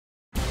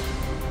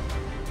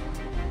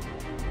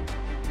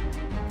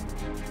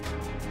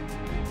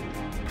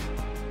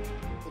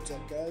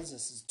guys,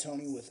 this is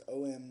Tony with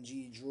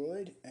OMG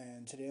Droid,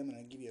 and today I'm going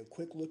to give you a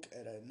quick look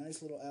at a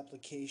nice little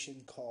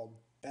application called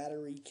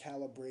Battery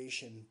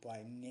Calibration by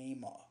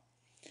NéMa.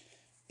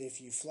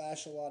 If you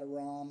flash a lot of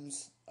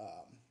ROMs,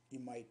 you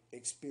might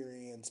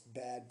experience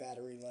bad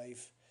battery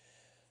life.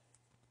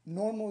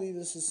 Normally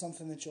this is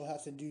something that you'll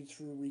have to do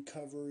through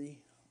recovery.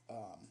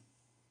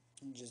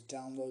 You just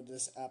download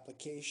this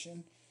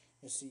application.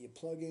 You'll see you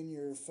plug in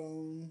your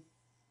phone,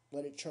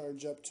 let it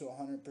charge up to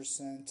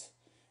 100%,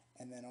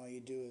 and then all you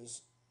do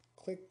is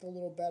click the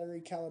little battery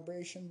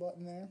calibration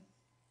button there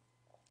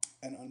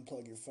and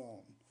unplug your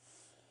phone.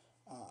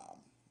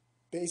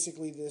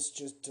 Basically this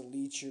just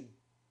deletes your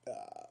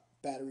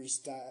battery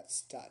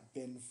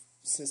stats.bin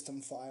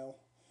system file,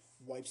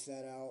 wipes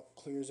that out,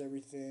 clears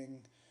everything.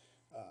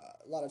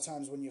 A lot of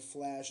times when you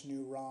flash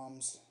new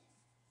ROMs,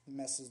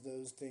 messes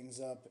those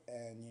things up,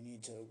 and you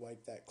need to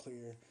wipe that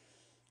clear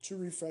to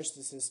refresh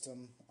the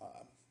system,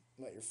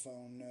 let your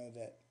phone know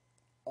that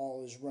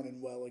all is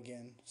running well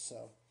again.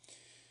 So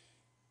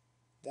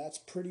that's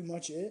pretty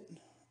much it.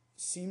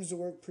 Seems to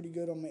work pretty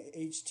good on my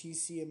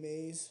HTC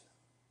Amaze.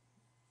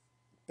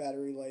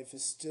 Battery life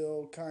is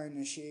still kind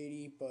of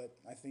shady, but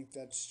I think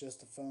that's just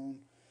the phone.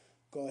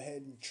 Go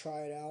ahead and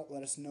try it out.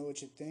 Let us know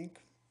what you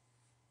think.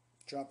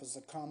 Drop us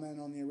a comment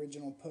on the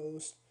original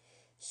post.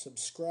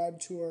 Subscribe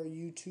to our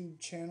YouTube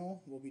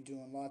channel. We'll be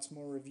doing lots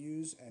more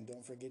reviews, and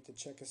don't forget to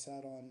check us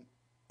out on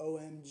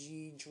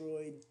OMG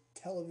Droid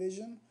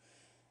Television.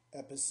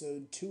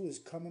 Episode 2 is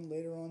coming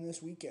later on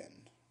this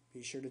weekend.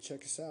 Be sure to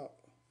check us out.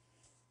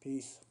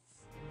 Peace.